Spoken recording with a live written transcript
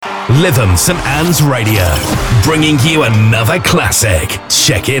Lytham St Anne's Radio, bringing you another classic.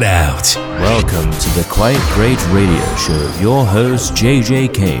 Check it out. Welcome to the Quite Great Radio Show. Your host,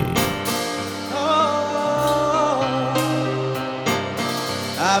 JJ Kane.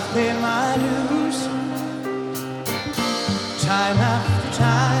 I've paid my dues, time after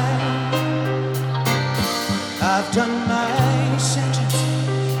time. I've done my sentence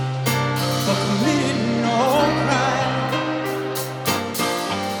for committing no crime.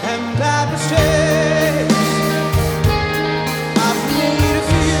 And bad mistakes, I've made a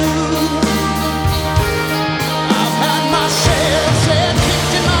few. I've had my share of sand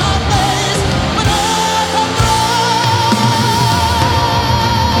kicked in my face, but I've come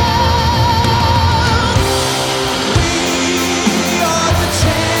We are the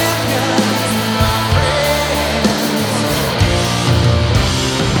champions, my friends,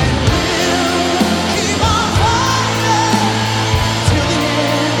 and we'll keep on fighting till the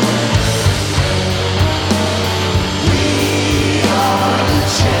end. We are the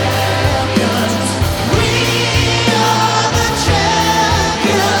champions. We are the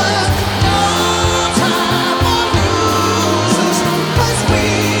champions. No time for losers, 'cause we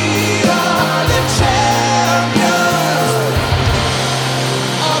are the champions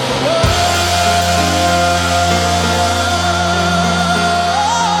of the world.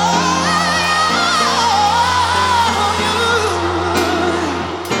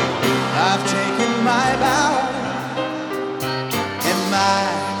 I've taken my bow and my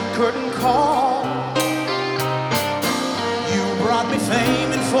curtain call. You brought me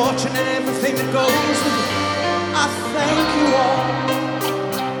fame and fortune and everything that goes with it. I thank you all,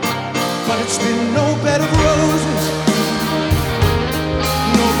 but it's been no bed of roses,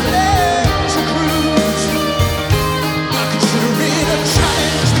 no pleasure cruise. I consider it a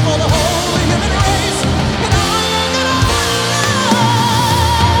challenge for the whole human race, and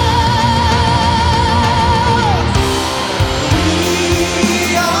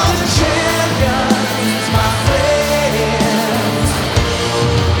we are the champions, my friends,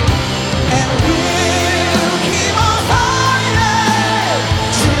 and we'll keep on fighting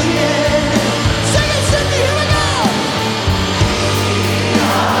till the end. Sing it, Sydney, here we go. We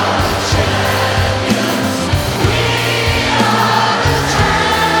are the champions. We are the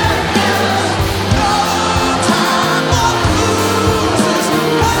champions. No time for losers,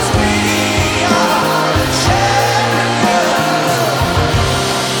 'cause we are the champions.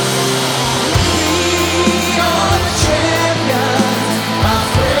 We are the champions, my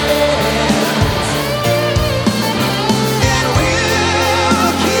friends, and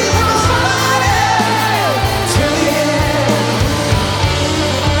we'll keep on fighting till the end.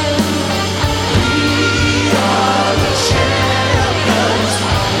 We are the champions.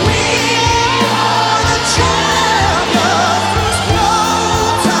 We are the champions. No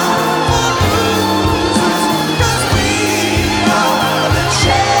time for losers, 'cause we are the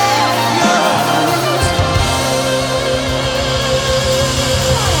champions.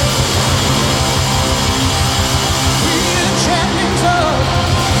 We the champions of.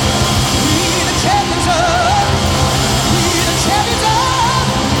 We the champions of. We the champions of.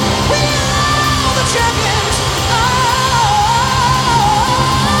 We are the champions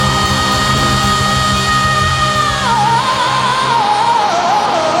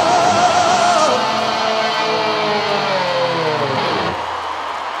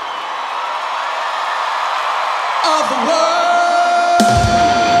of the world.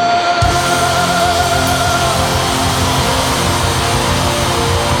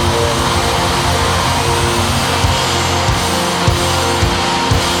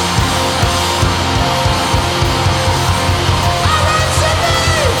 All right, Sydney!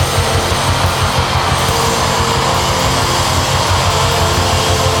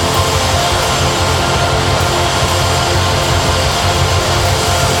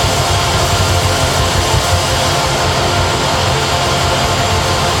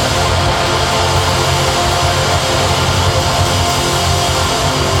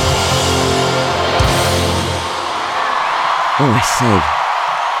 Oh, I say,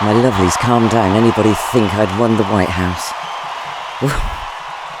 my lovelies, calm down. Anybody think I'd won the White House?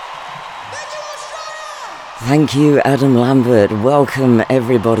 Thank you, Adam Lambert. Welcome,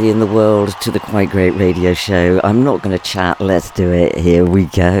 everybody in the world, to the Quite Great Radio Show. I'm not going to chat. Let's do it. Here we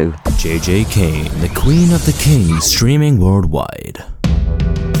go. JJ Kane, the Queen of the Kings, streaming worldwide.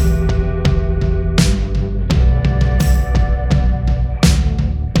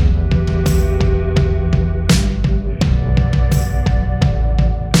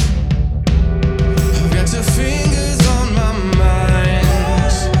 I've got your fingers on my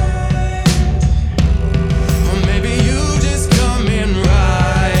mind, or maybe you just come in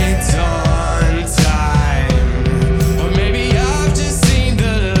right.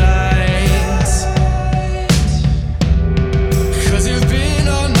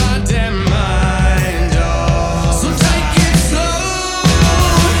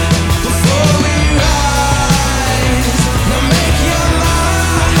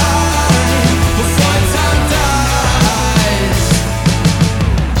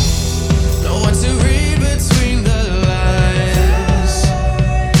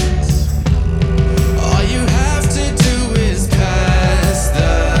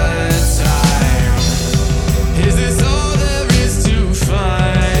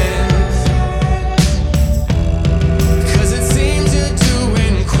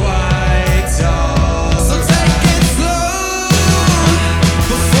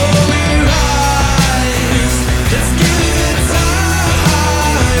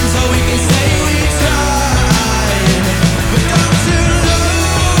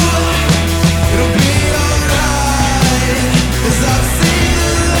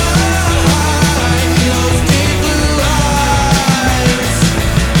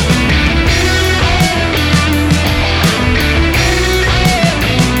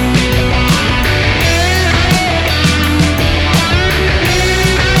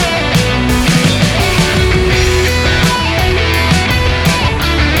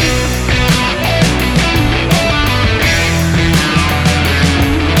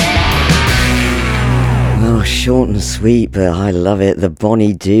 Short and sweet, but I love it. The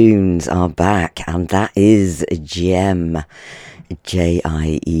Bonnie Dunes are back, and that is Gem.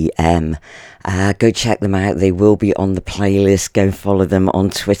 Jiem. Go check them out. They will be on the playlist. Go follow them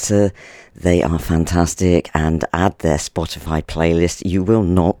on Twitter. They are fantastic, and add their Spotify playlist. You will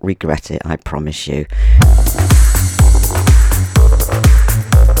not regret it, I promise you.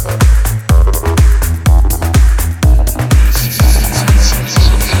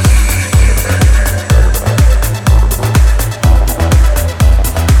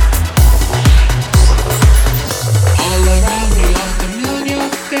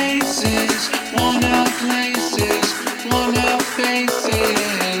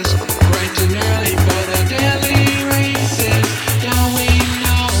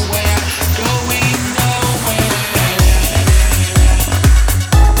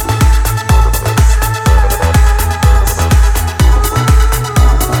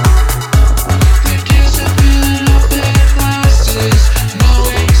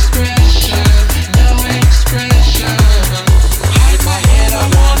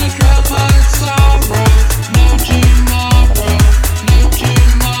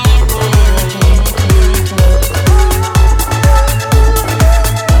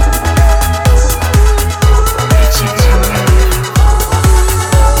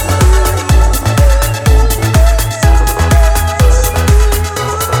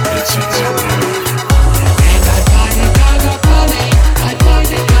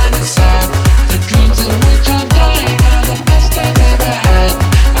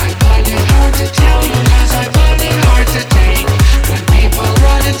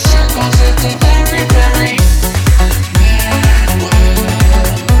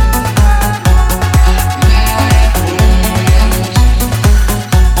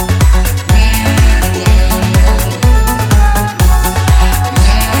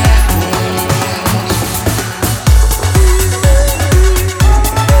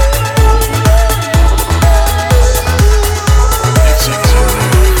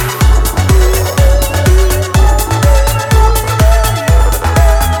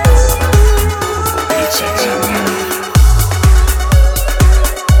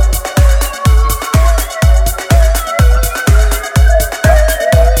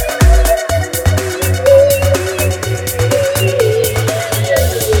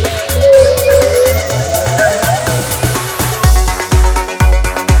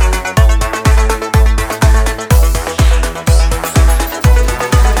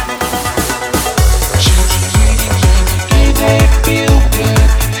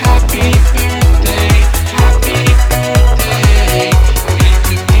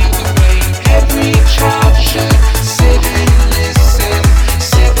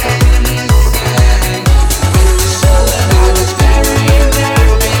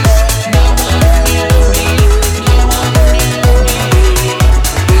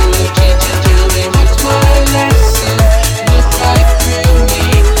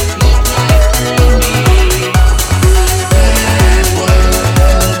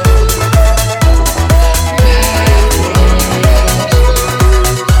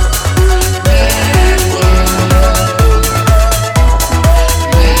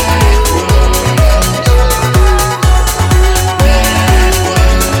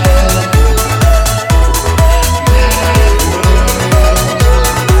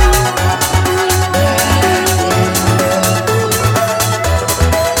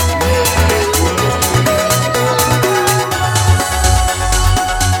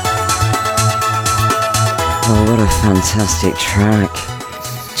 Fantastic track.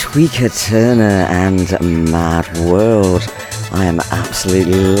 Tweaker Turner and Mad World. I am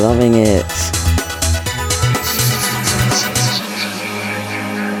absolutely loving it.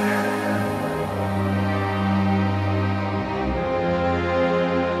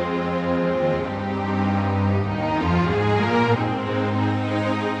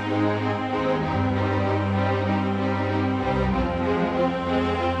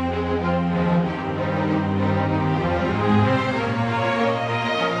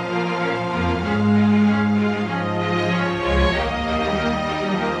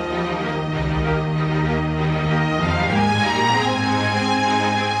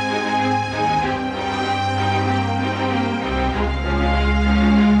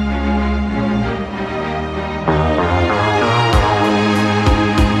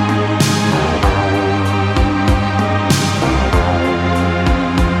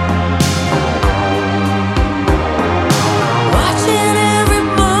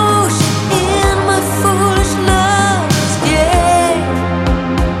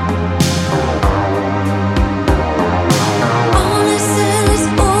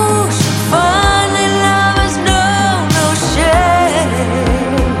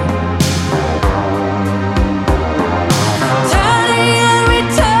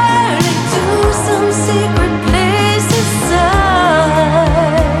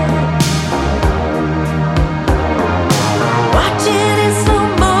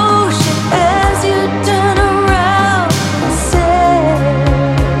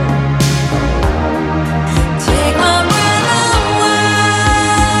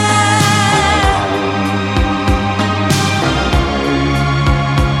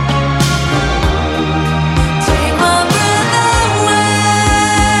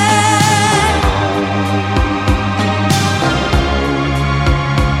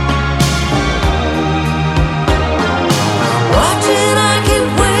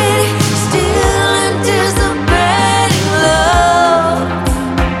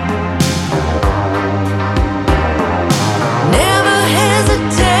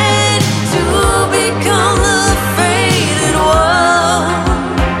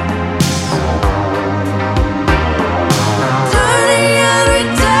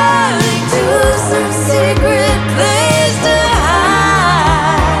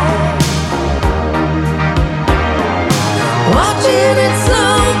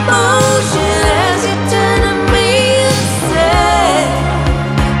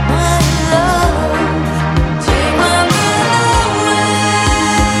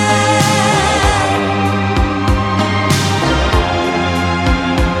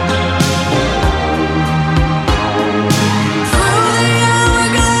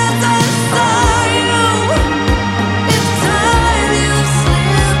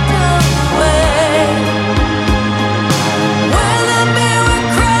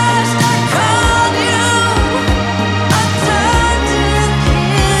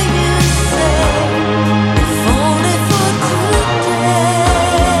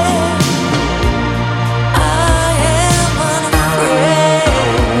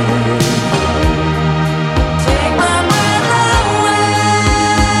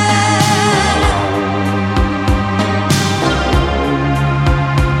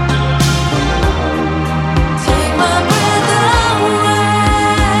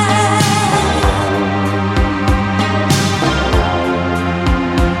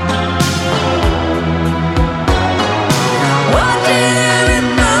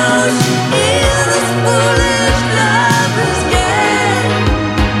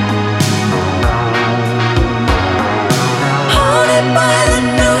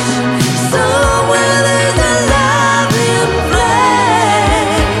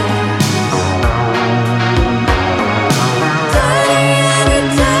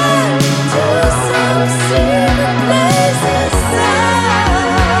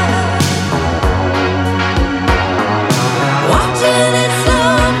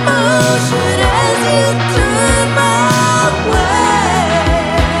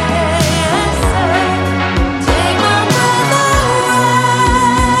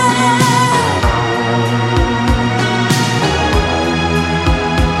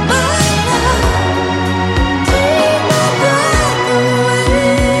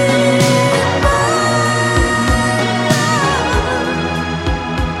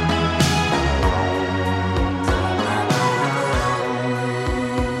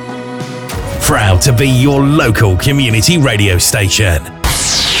 proud to be your local community radio station.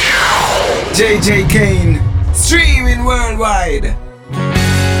 JJ Kane, streaming worldwide.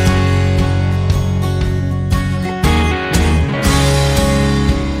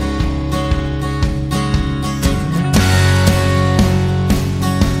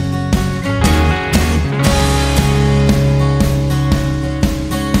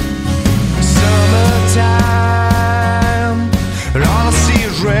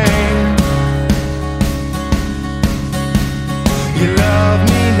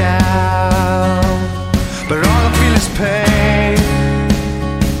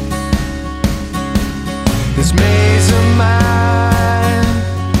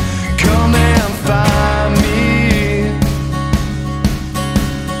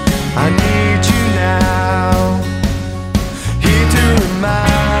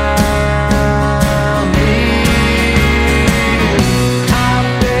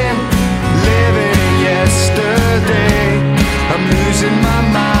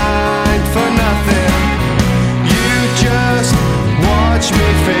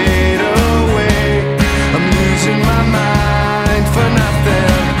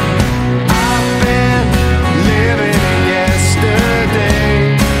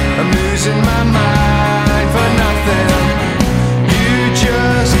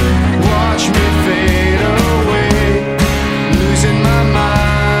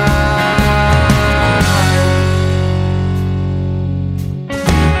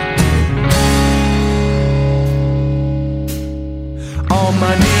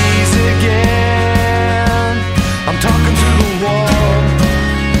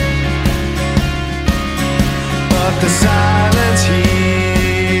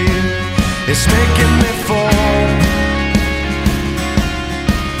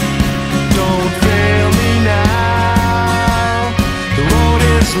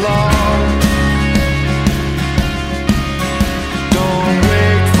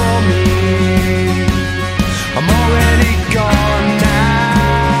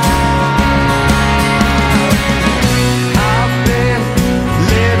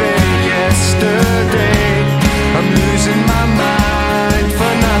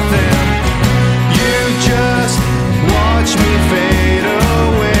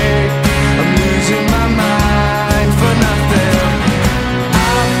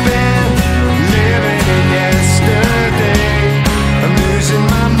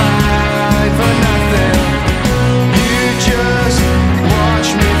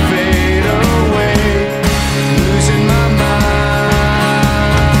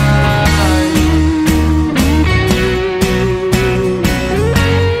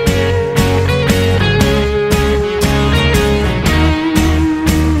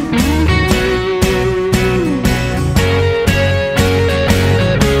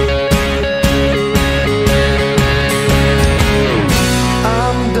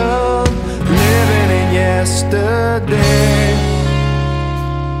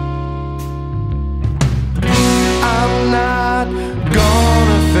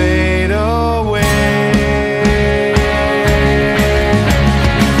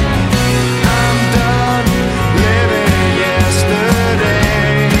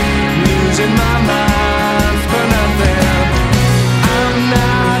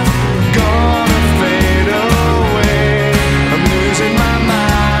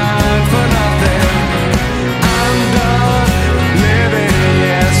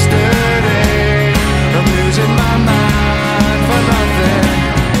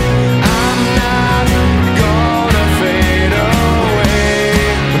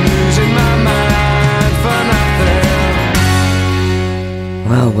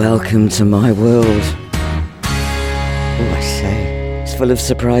 Welcome to my world. Oh, I say, it's full of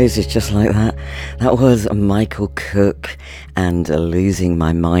surprises just like that. That was Michael Cook and Losing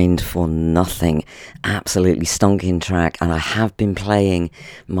My Mind for Nothing. Absolutely stonking track, and I have been playing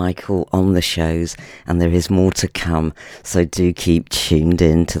Michael on the shows, and there is more to come, so do keep tuned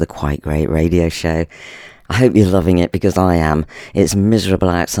in to the Quite Great Radio Show. I hope you're loving it, because I am. It's miserable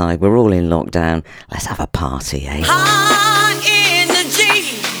outside, we're all in lockdown. Let's have a party, eh?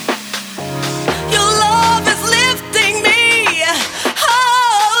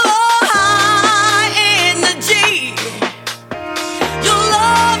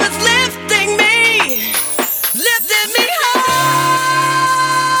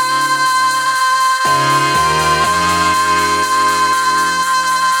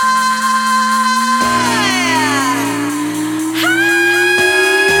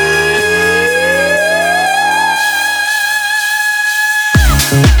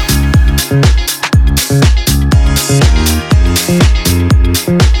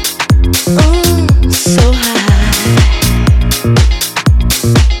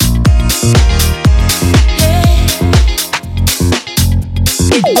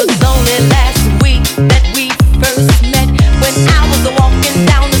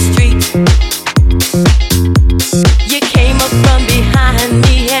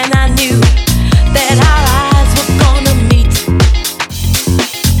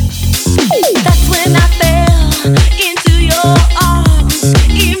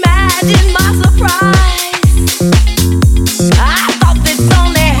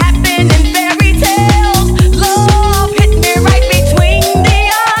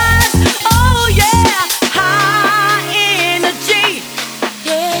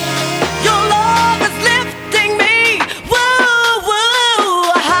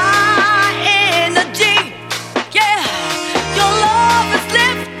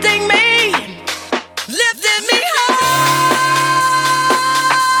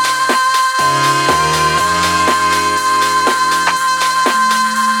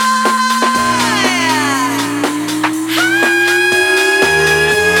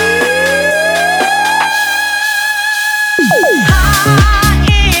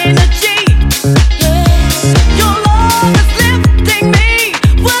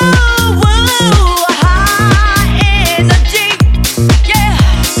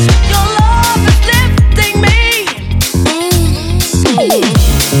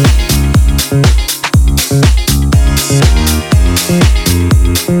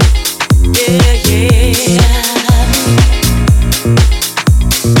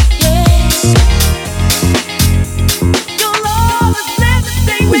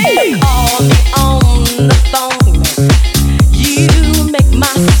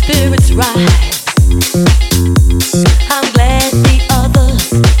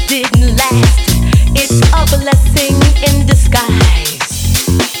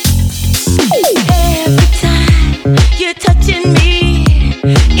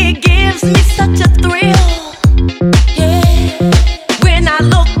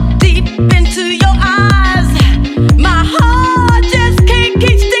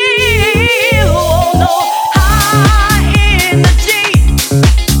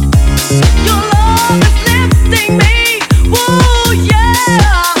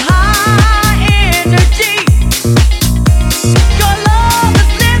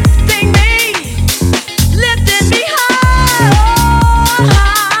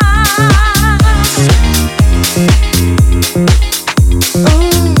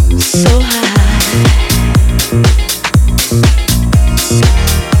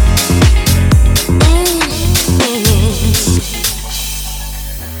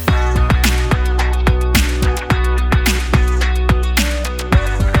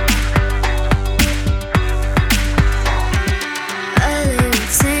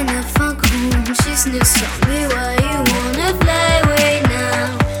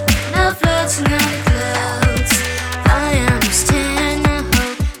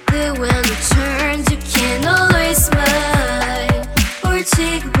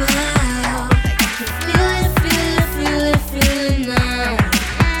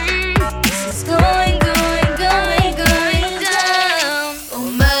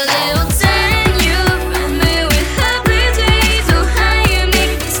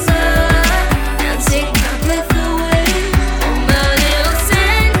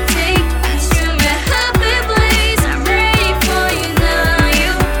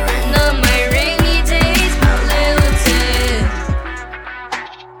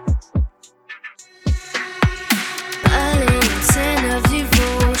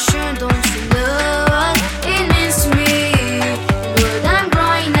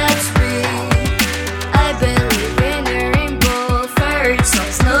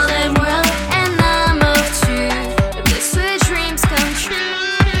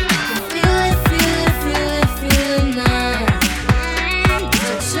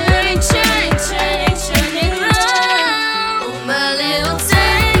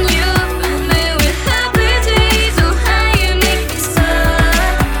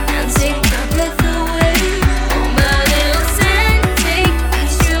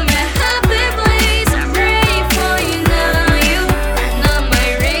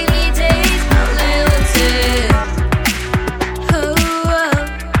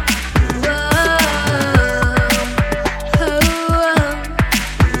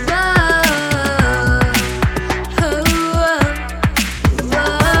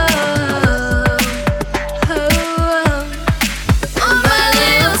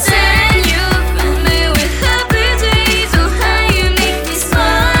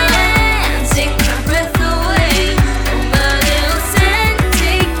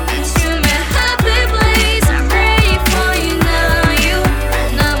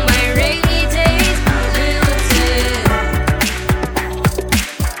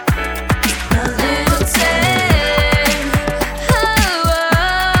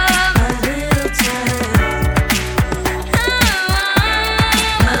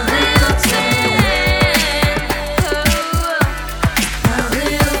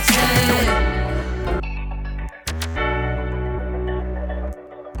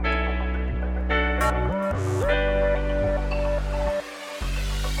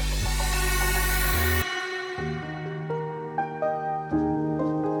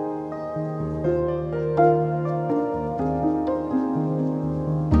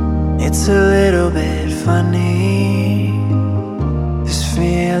 It's a little bit funny, this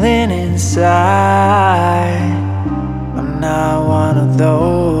feeling inside. I'm not one of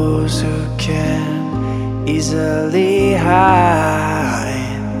those who can easily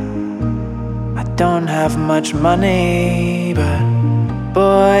hide. I don't have much money, but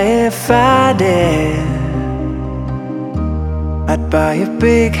boy, if I did, I'd buy a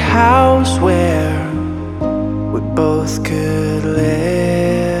big house where we both could live.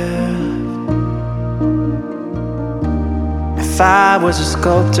 If I was a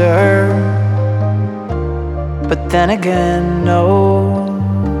sculptor, but then again, no,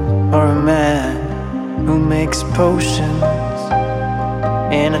 or a man who makes potions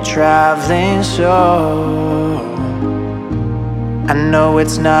in a traveling show. I know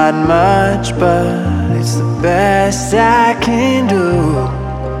it's not much, but it's the best I can do.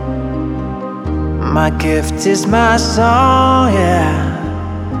 My gift is my song,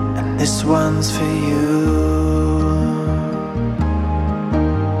 yeah, and this one's for you.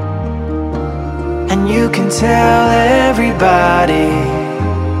 And you can tell everybody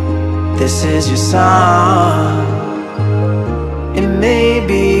this is your song. It may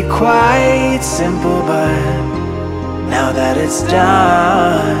be quite simple, but now that it's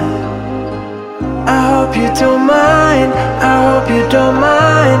done, I hope you don't mind, I hope you don't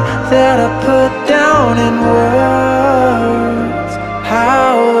mind that I put down in words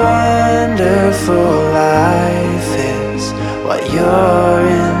how wonderful life is while you're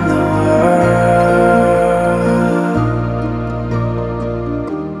in the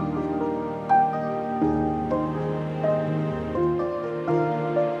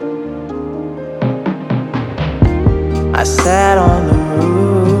I sat on the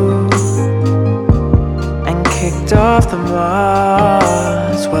roof and kicked off the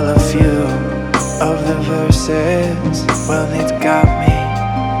moss. Well, a few of the verses, well, it got me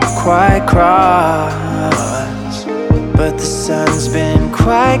quite cross. But the sun's been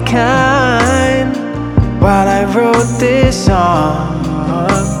quite kind while I wrote this song.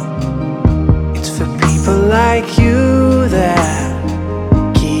 It's for people like you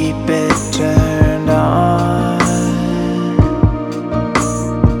that keep it turned on.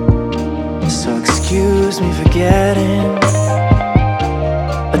 Excuse me for getting,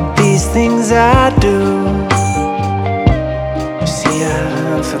 but these things I do, you see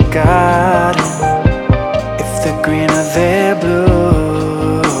I've forgotten if they're green or they're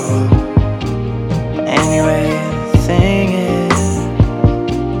blue. Anyway, the thing is,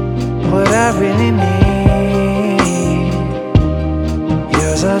 what I really need,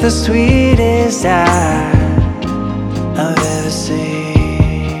 yours are the sweetest I've ever seen.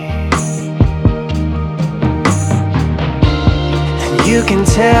 You can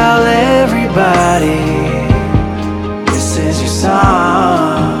tell everybody this is your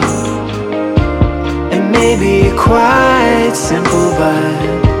song. It may be quite simple, but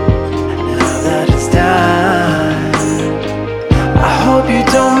now that it's done, I hope you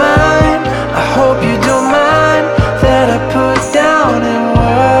don't mind, I hope you don't mind that I put down in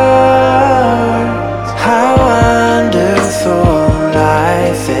words how wonderful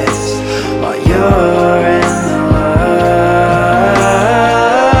life is while you're in the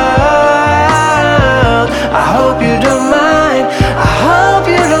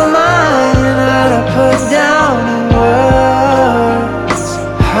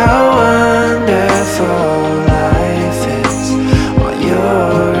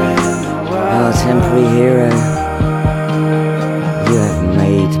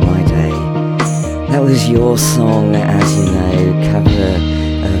your song, as you know, cover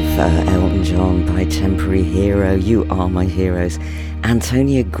of Elton John by Temporary Hero. You Are My Heroes.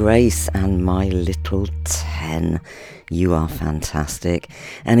 Antonia Grace and My Little 10. You are fantastic.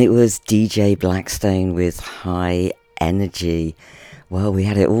 And it was DJ Blackstone with High Energy. Well, we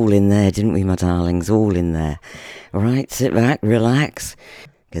had it all in there, didn't we, my darlings? All in there. Right, sit back, relax,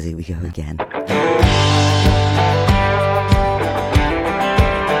 because here we go again.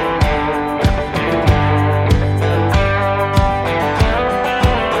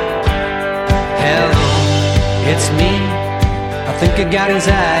 It's me, I think I got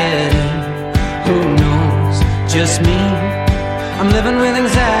anxiety. Who knows, just me, I'm living with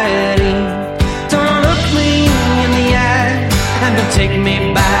anxiety. Don't look me in the eye and don't take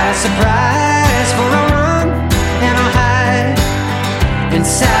me by surprise. For I'll run and I'll hide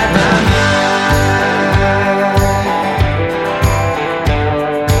inside my mind.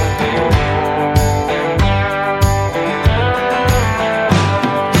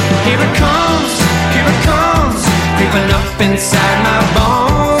 Here it comes, creeping up inside my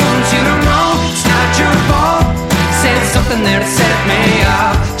bones. You don't know, it's not your fault. Said something there to set me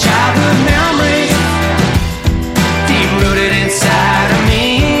off. Child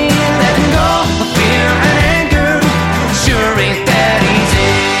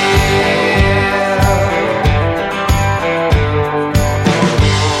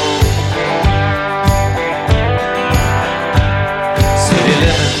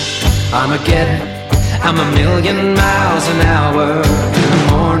Armageddon. I'm a million miles an hour in the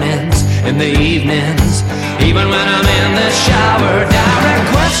mornings, in the evenings, even when I'm in the shower. Direct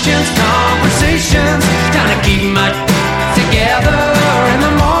questions, conversations, trying to keep my together in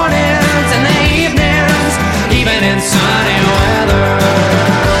the mornings and the evenings, even in sunny weather.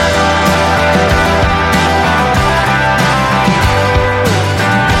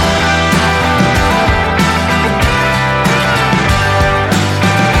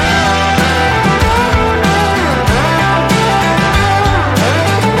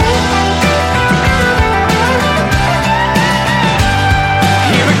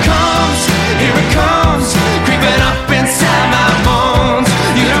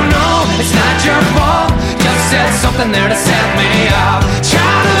 Something there to set me up.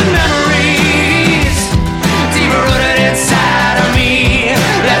 Childhood memories, deep rooted inside of me.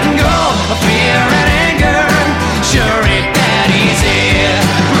 Letting go of fear and anger, sure ain't that easy.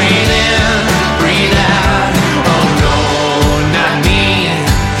 Breathe in, breathe out. Oh no, not me.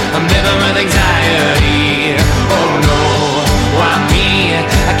 I'm living with anxiety. Oh no, why me?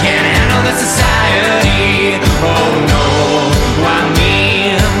 I can't handle this society. Oh no, why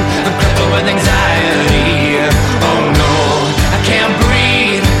me? I'm crippled with anxiety. Oh no, I can't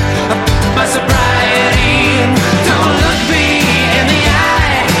breathe. My sobriety. Don't look me in the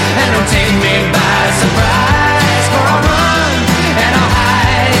eye and don't take me by surprise. For I'll run and I'll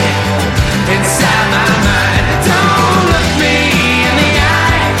hide inside my mind. Don't look me in the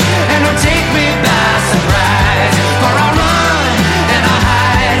eye and don't take me by surprise. For I'll run and I'll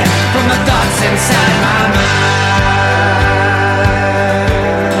hide from the thoughts inside my mind.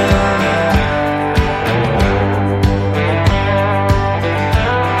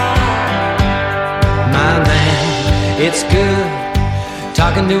 It's good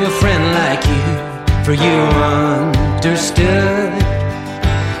talking to a friend like you, for you understood.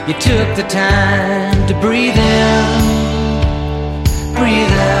 You took the time to breathe in,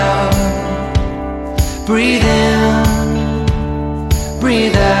 breathe out, breathe in,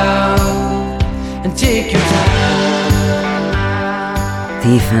 breathe out, and take your time.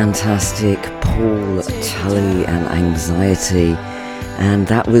 The fantastic Paul Tully and Anxiety, and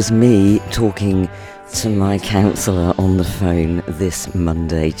that was me talking to my counsellor on the phone this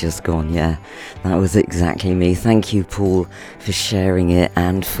Monday just gone. Yeah, that was exactly me. Thank you, Paul, for sharing it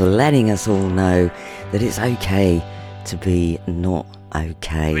and for letting us all know that it's okay to be not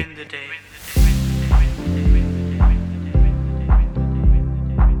okay.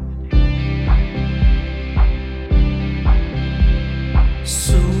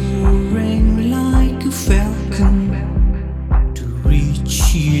 Soaring like a falcon to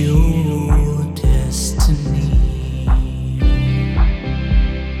reach your destiny.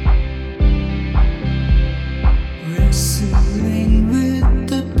 Wrestling with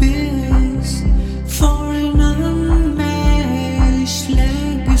the beast for an unmatched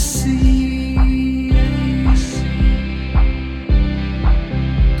legacy.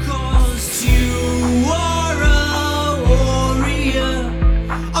 'Cause you are a warrior,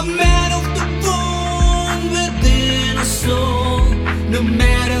 a man of the bone within a soul. No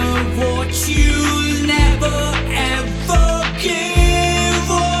matter what, you'll never ever give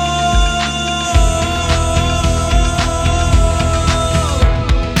up.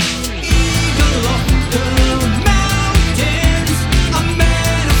 Eagle of the mountains, a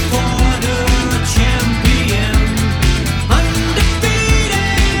man of water, a champion,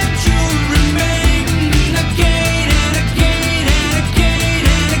 undefeated. You'll remain again and again and again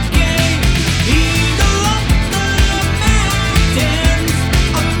and again. Eagle of the mountains,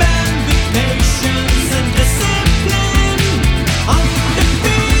 a man with patience and discipline,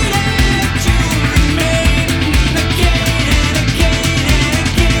 undefeated. You'll remain again and again and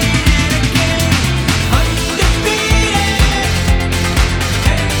again and again. Undefeated,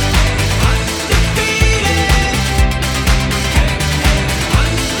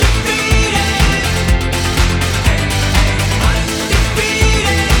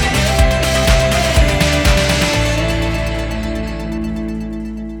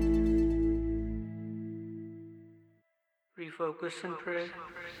 Refocus and pray.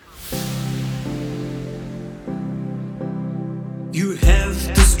 you have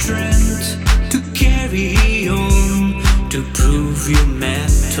the strength to carry on, to prove your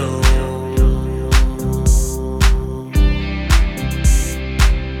mettle.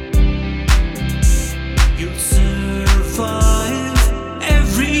 You'll survive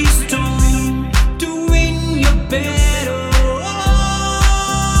every storm to win your battle.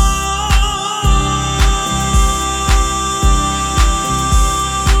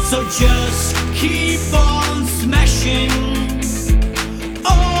 So just keep on smashing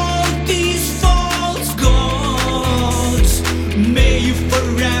all the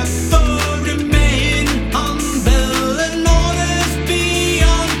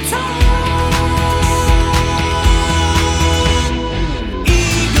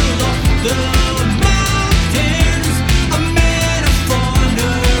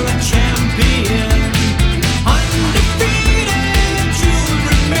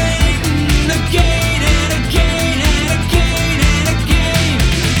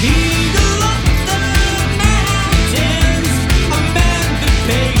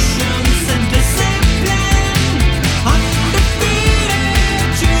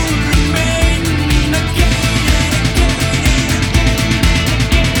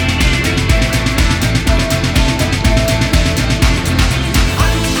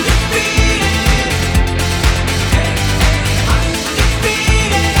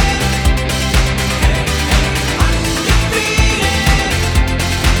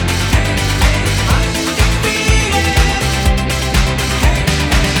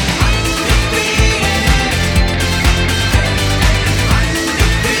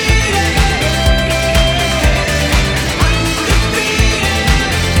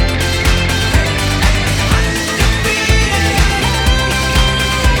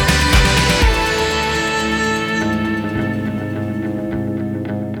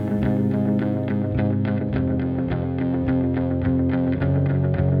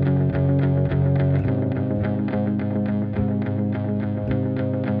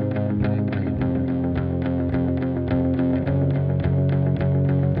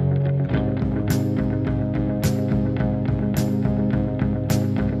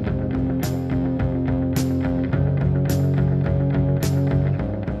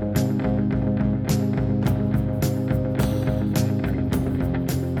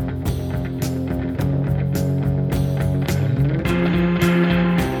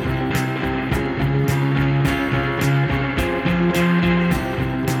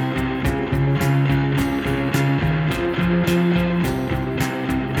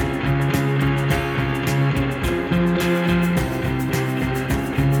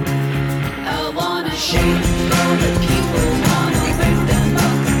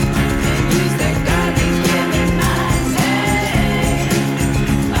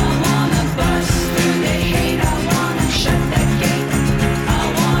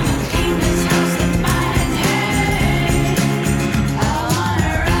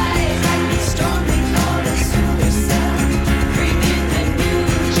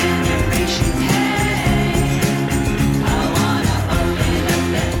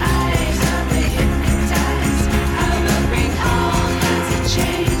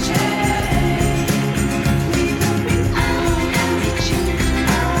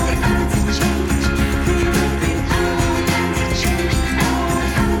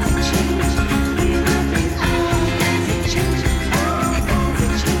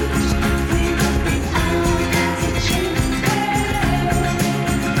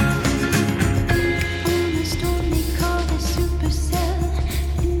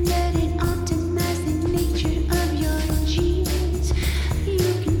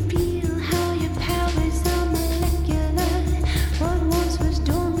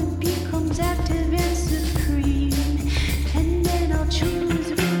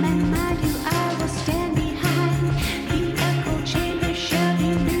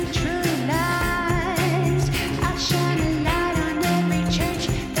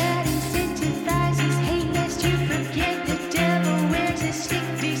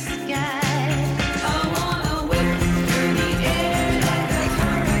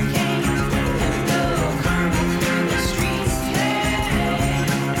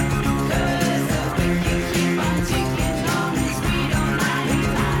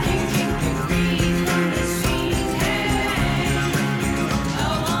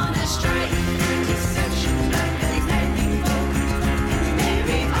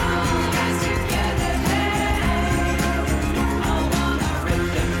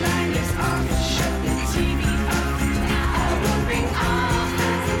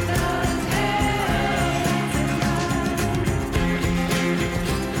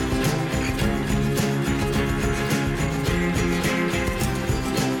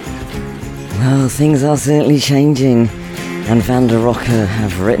things are certainly changing, and Van der Rocker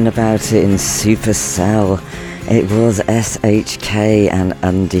have written about it in Supercell. It was SHK and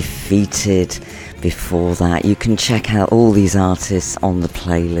Undefeated before that. You can check out all these artists on the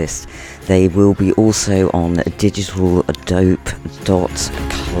playlist. They will be also on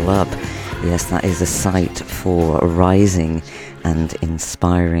digitaldope.club. Yes, that is a site for rising and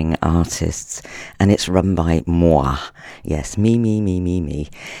inspiring artists, and it's run by moi. Yes, me.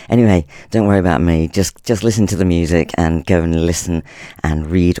 Anyway, don't worry about me, just listen to the music and go and listen and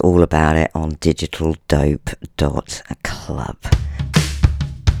read all about it on digitaldope.club.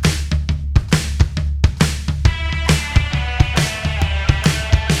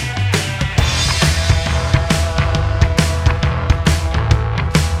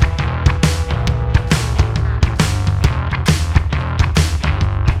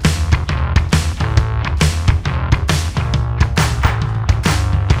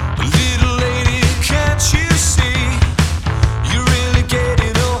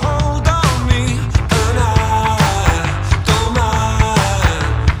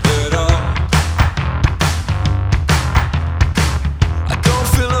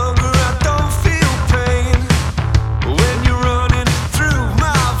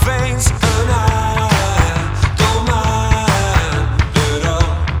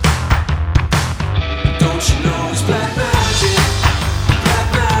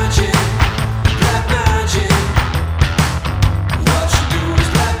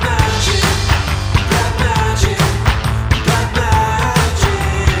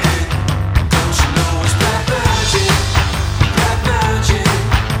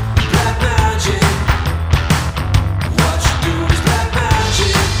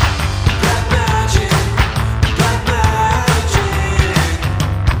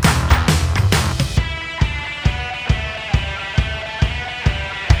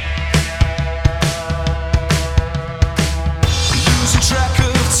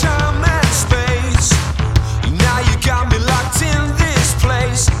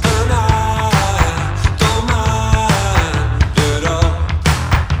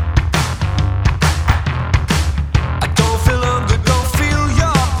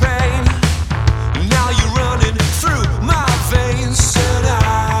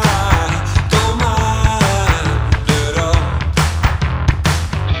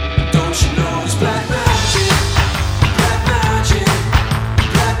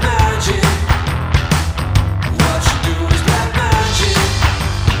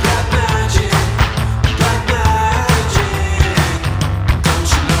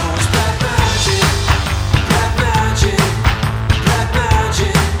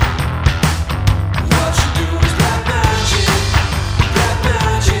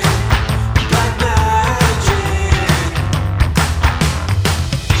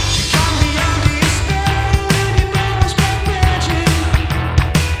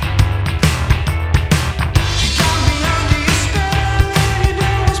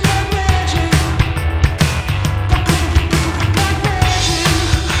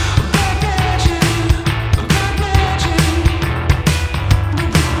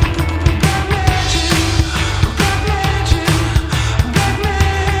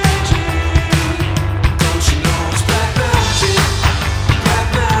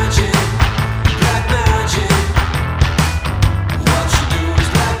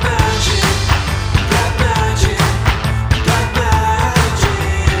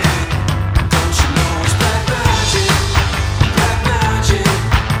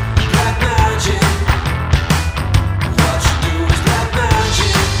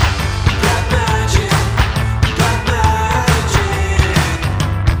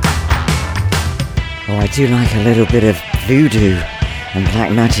 I do like a little bit of voodoo, and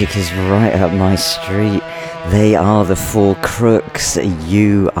black magic is right up my street. They are the Four Crooks.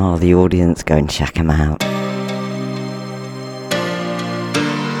 You are the audience. Go and check them out.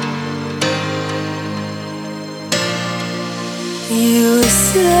 You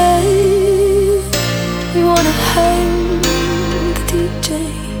say you wanna hang the DJ.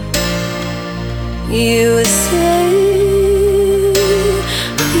 You say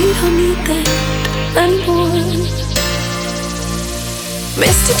we don't need that anymore.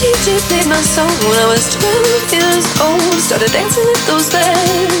 Mr. DJ played my song when I was 12 years old. Started dancing with those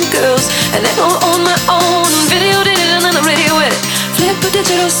bad girls, and then on my own. Videoed it and then the radio it. Flip a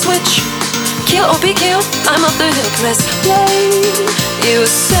digital switch. Kill or be killed, I'm up the hill, press play. You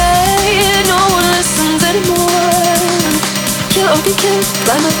say no one listens anymore. Kill or be killed,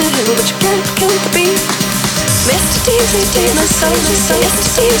 climb up the hill, but you can't kill the beat. Mr. DJ, take my soul, Mr.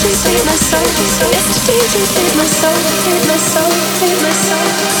 DJ, take my soul, Mr. DJ, take my soul, take my soul, take my soul.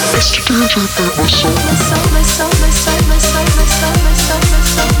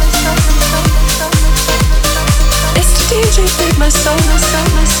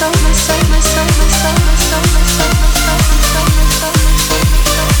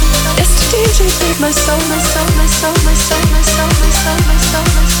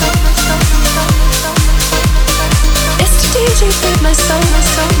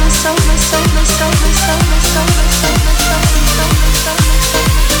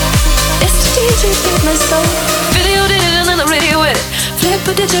 Video did it and then the radio with it. Flip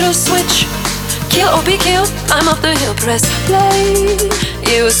a digital switch. Kill or be killed. Climb up the hill, press play.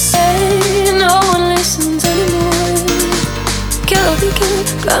 You say no one listens anymore. Kill or be killed.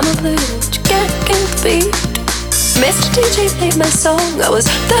 Climb up the hill, but you can't get the beat. Mr. DJ played my song. I was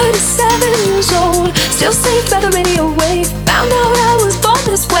 37 years old. Still saved by the radio wave. Found out I was born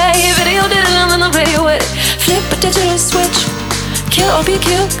this way. Video did it and then the radio with it. Flip a digital switch. Kill or be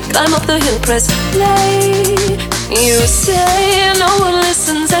killed, climb up the hill, press play. You say no one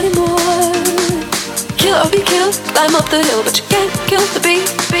listens anymore. Kill or be killed, climb up the hill, but you can't kill the beat.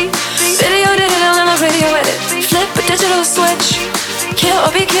 Video did it on the radio edit. Flip a digital switch. Kill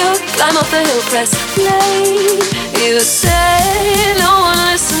or be killed, climb up the hill, press play. You say no one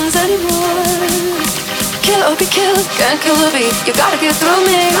listens anymore. Kill or be killed, can't kill the beat. You gotta get through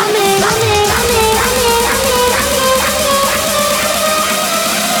me.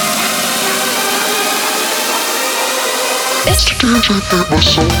 It's the DJ that my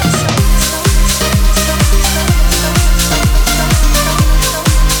soul.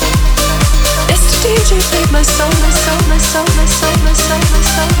 It's the DJ that my soul, my soul, my soul, my soul, my soul, my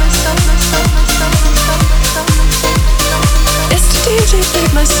soul, my soul, my soul, my soul, my soul, my soul. It's the DJ that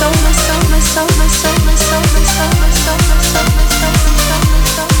my soul, my soul, my soul, my soul, my soul, my soul, my soul, my soul, my soul, my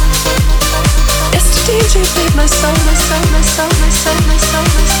soul. It's the DJ that my soul, my soul, my soul, my soul, my soul,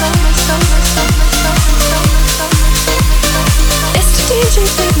 my soul, my soul, my soul, my soul. DJ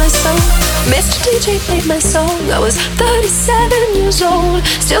played my song, Mr. DJ played my song. I was 37 years old,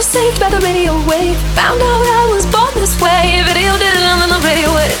 still saved by the radio wave. Found out I was born this way. Video did it on the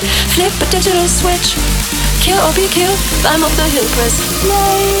radio with it. Flip a digital switch. Kill or be killed, climb up the hill, press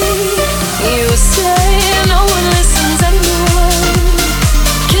play. You say no one listens anymore.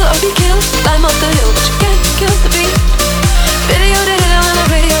 Kill or be killed, climb up the hill, but you can't kill the beat. Video did it on the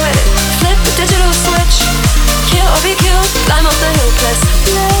radio with it. Flip a digital switch. Kill or be killed, climb up the hill, press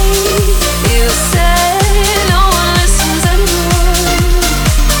play. You say no one listens anymore.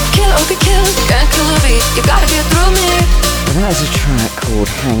 Kill or be killed, can't kill the beat. You gotta get through me. Well, that is a track called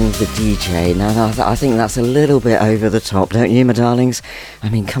Hang the DJ. Now, I think that's a little bit over the top, don't you, my darlings? I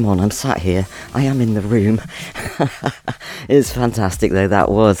mean, come on, I'm sat here. I am in the room. It's fantastic, though. That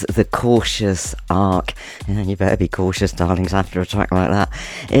was the Cautious Arc. Yeah, you better be cautious, darlings, after a track like that.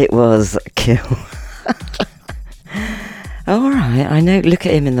 It was Kill. Alright, I know, look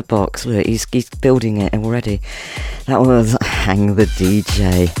at him in the box, look, he's building it already. That was Hang the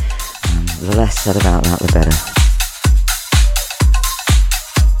DJ. The less said about that, the better.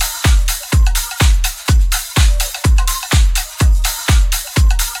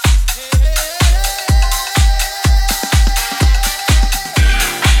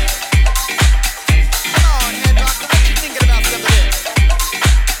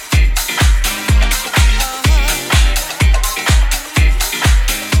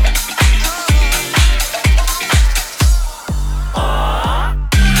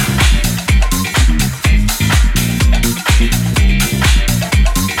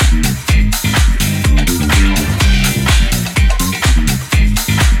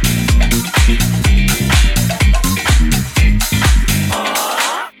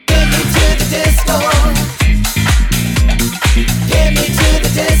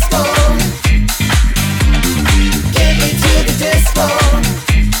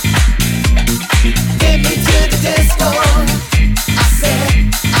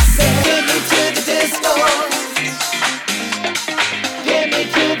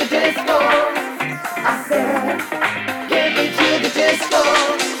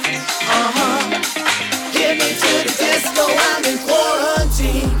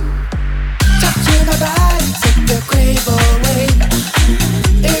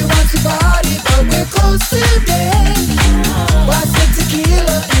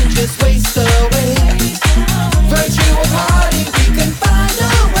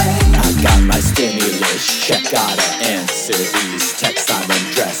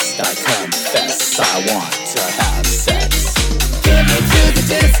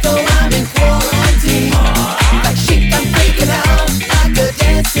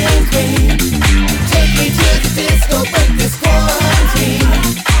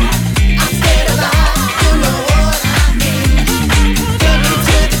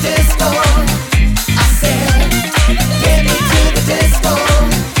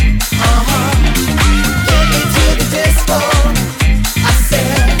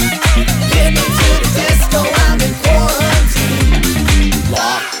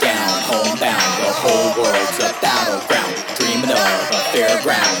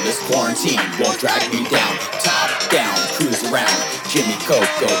 This quarantine won't drag me down. Top down, cruise around. Jimmy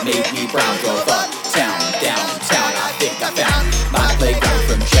Coco made me brown. Drove uptown, downtown. I think I found my playground.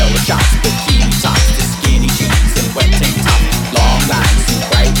 From jello shots, bikini tops to skinny jeans and wet tank tops. Long lines to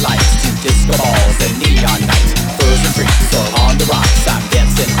bright lights to disco balls and neon nights. Frozen drinks or on the rocks. I'm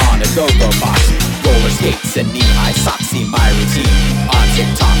dancing on a go-go box. Roller skates and knee-high socks. See my routine on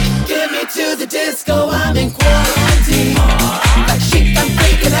TikTok. Get me to the disco, I'm in quarantine. Like chic, I'm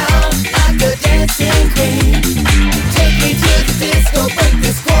freaking out like a dancing queen. Take me to the disco, break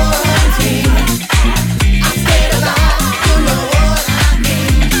this quarantine. I'm staying alive, you know what I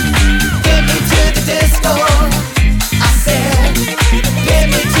mean. Get me to the disco, I said. Get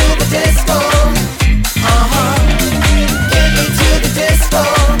me to the disco, Get me to the disco,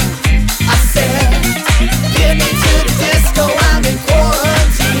 I said. Get me to the disco, I'm in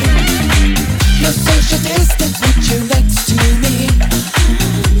quarantine. No social distance with you next to me.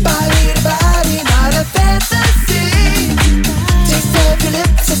 Body to body, not a fantasy. Taste of your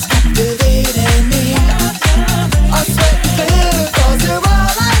lips is captivating me. Our sweat and glitter, those are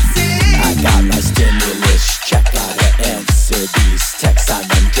all I see. I got my stimulus check, gotta answer these texts. I'm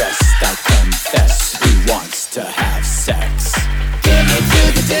undressed, I confess. Who wants to have sex? Get me to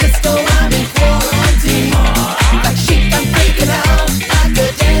the disco, I'm in quarantine. Like chic, I'm freaking out like a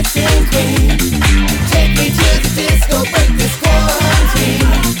dancing queen. Take me to the disco, break this quarantine.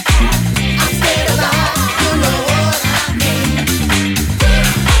 I'm staying alive, you know what I mean. We're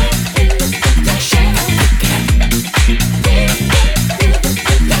all in this like chic, I'm freaking out. We're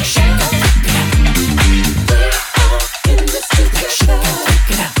all like chic, I'm freaking out. We're all in this like chic, I'm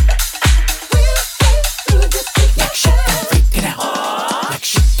freaking out. We'll get through this like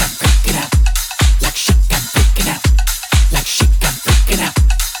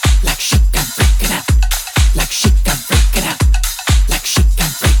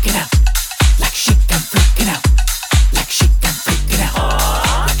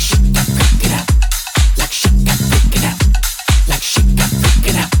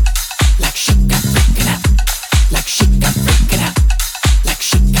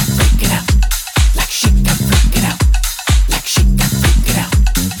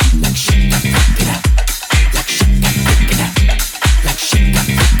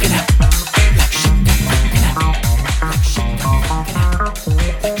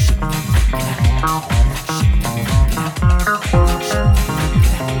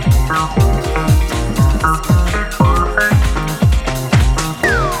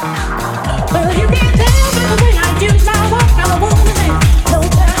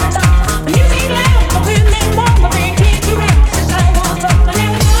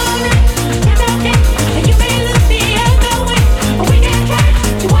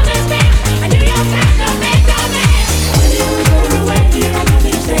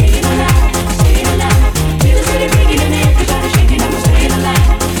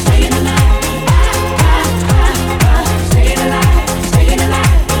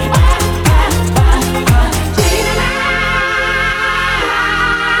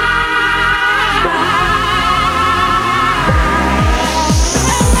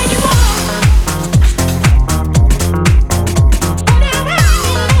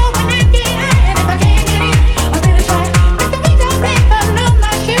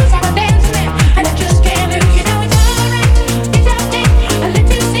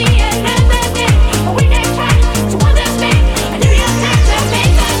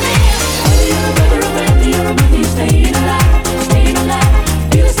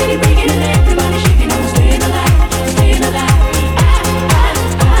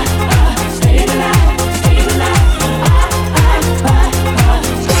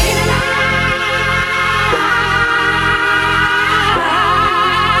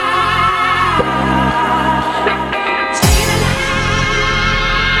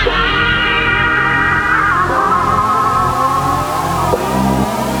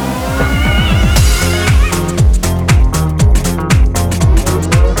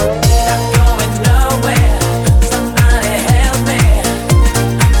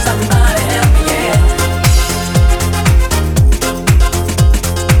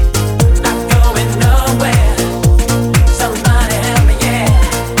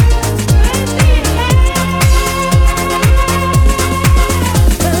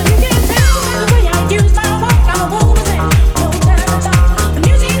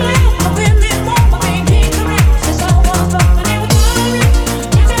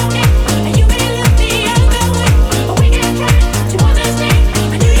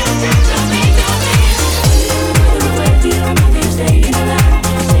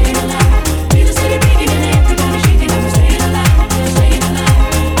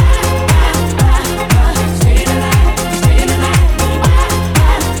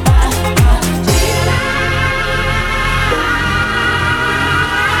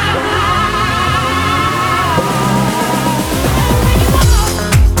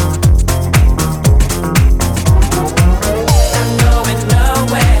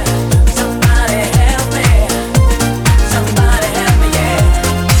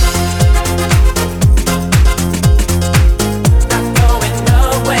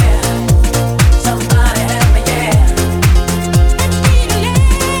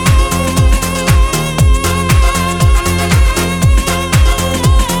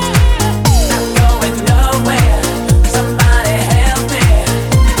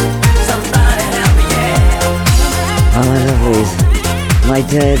my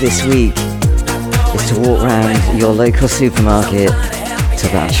dare this week is to walk round your local supermarket to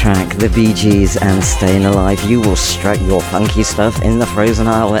that track, the Bee Gees and Staying Alive. You will strut your funky stuff in the frozen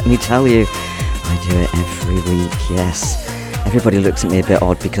aisle, let me tell you. I do it every week, yes. Everybody looks at me a bit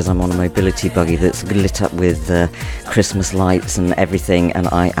odd because I'm on a mobility buggy that's lit up with Christmas lights and everything, and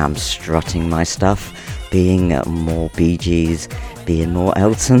I am strutting my stuff, being more Bee Gees, being more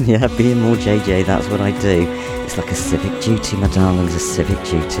Elton, yeah, being more JJ, that's what I do. It's like a civic duty, my darlings, a civic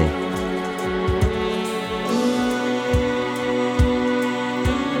duty.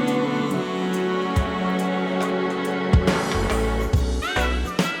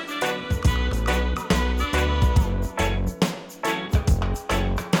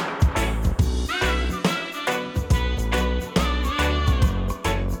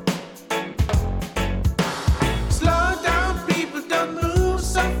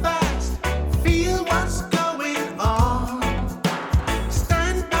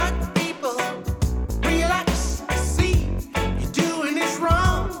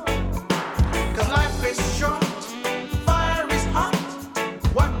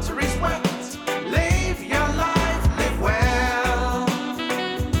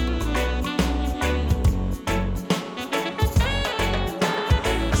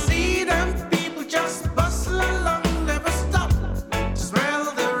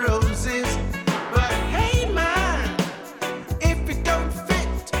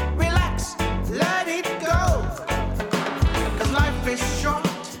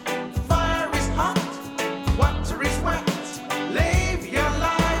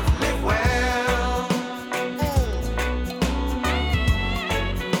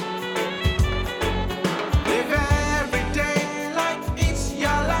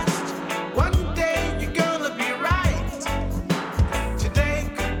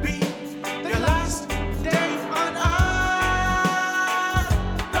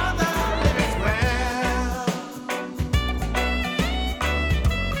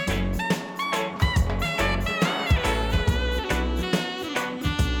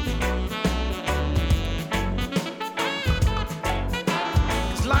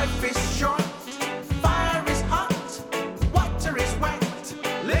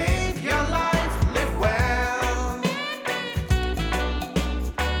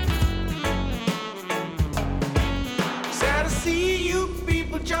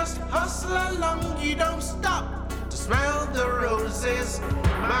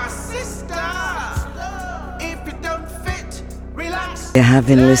 You have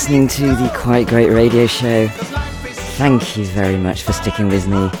been listening to the Quite Great Radio Show. Thank you very much for sticking with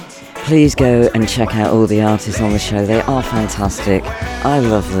me. Please go and check out all the artists on the show. They are fantastic. I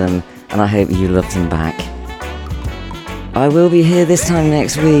love them, and I hope you love them back. I will be here this time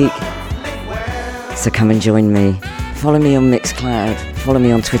next week, so come and join me. Follow me on Mixcloud. Follow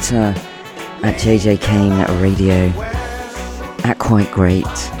me on Twitter at JJ Kane Radio. At Quite Great.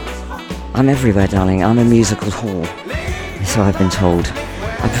 I'm everywhere, darling. I'm a musical whore. So I've been told.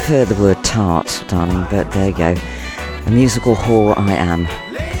 I prefer the word tart, darling, but there you go. A musical whore I am.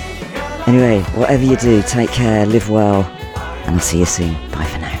 Anyway, whatever you do, take care, live well, and I'll see you soon. Bye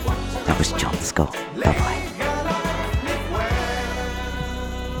for now. That was John Scott. Bye-bye.